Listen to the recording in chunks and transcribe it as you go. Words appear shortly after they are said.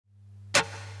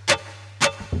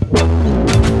There's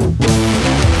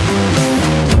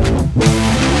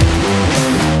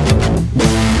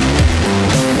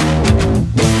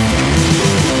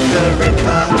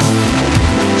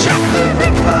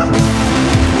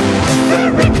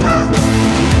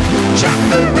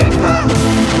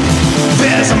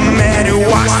a man who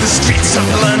walks the streets of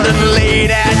London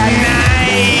late at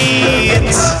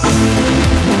night,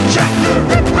 Jack the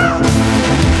Ripper,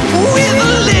 with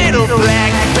a little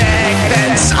black bag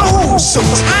that's oh so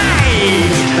tight.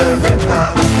 The Ripper,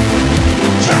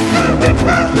 Jack the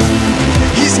Ripper.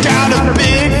 He's got a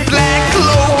big black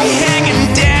cloak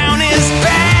hanging down his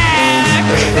back.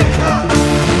 The Ripper,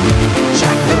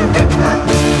 Jack the Ripper.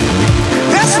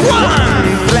 There's one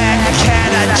black cat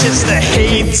I just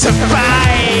hate to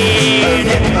bite.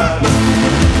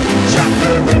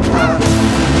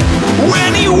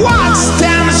 When he walks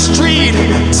down the street,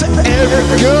 to every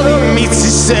girl he meets he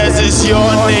says, "Is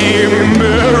your name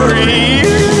Mary?"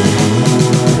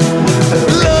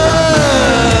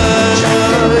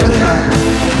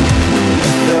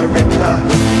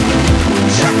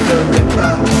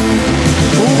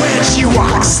 When she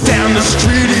walks down the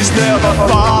street, he's never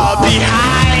far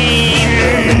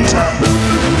behind.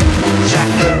 Jack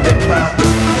the Ripper,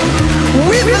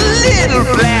 with a little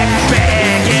black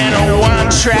bag and a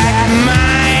one-track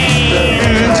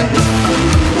mind.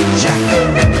 Jack the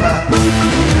Ripper,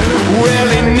 well,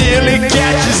 he nearly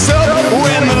catches up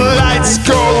when the lights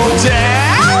go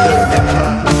down.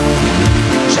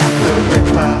 Jack the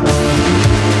Ripper,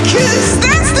 'cause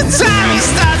that's the time he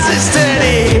starts his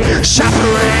steady shop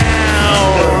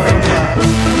around.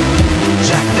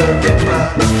 Jack the Ripper,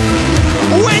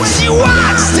 when she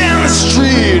walks down the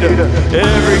street,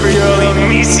 every girl he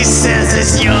meets he says,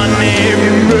 "Is your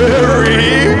name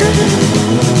Mary?"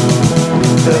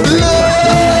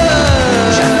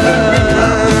 Jack the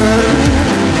Ripper,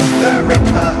 the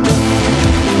Ripper,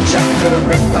 Jack the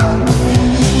Ripper.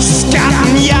 Scott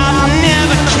and Yard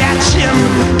never catch him,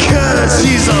 'cause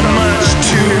he's a much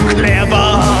too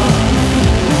clever.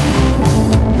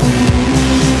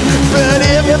 But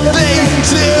if they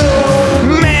do,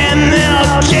 man,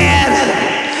 they'll get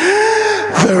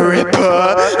the Ripper.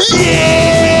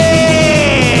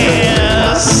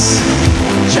 Yes!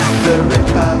 Jack the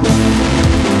Ripper,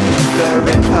 the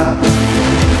Ripper,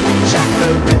 Jack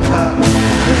the Ripper.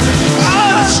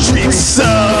 All the streets of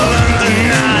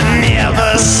London are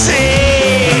never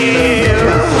safe.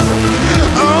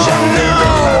 Oh no!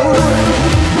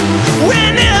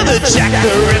 Whenever Jack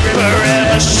the Ripper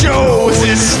ever shows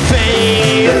his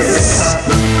face,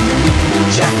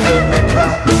 Jack the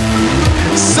Ripper.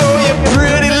 So you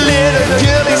pretty little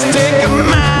girlies, take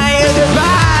my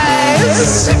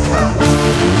advice,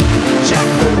 Jack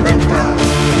the Ripper,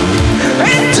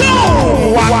 and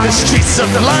don't walk the streets of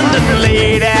London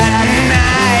late at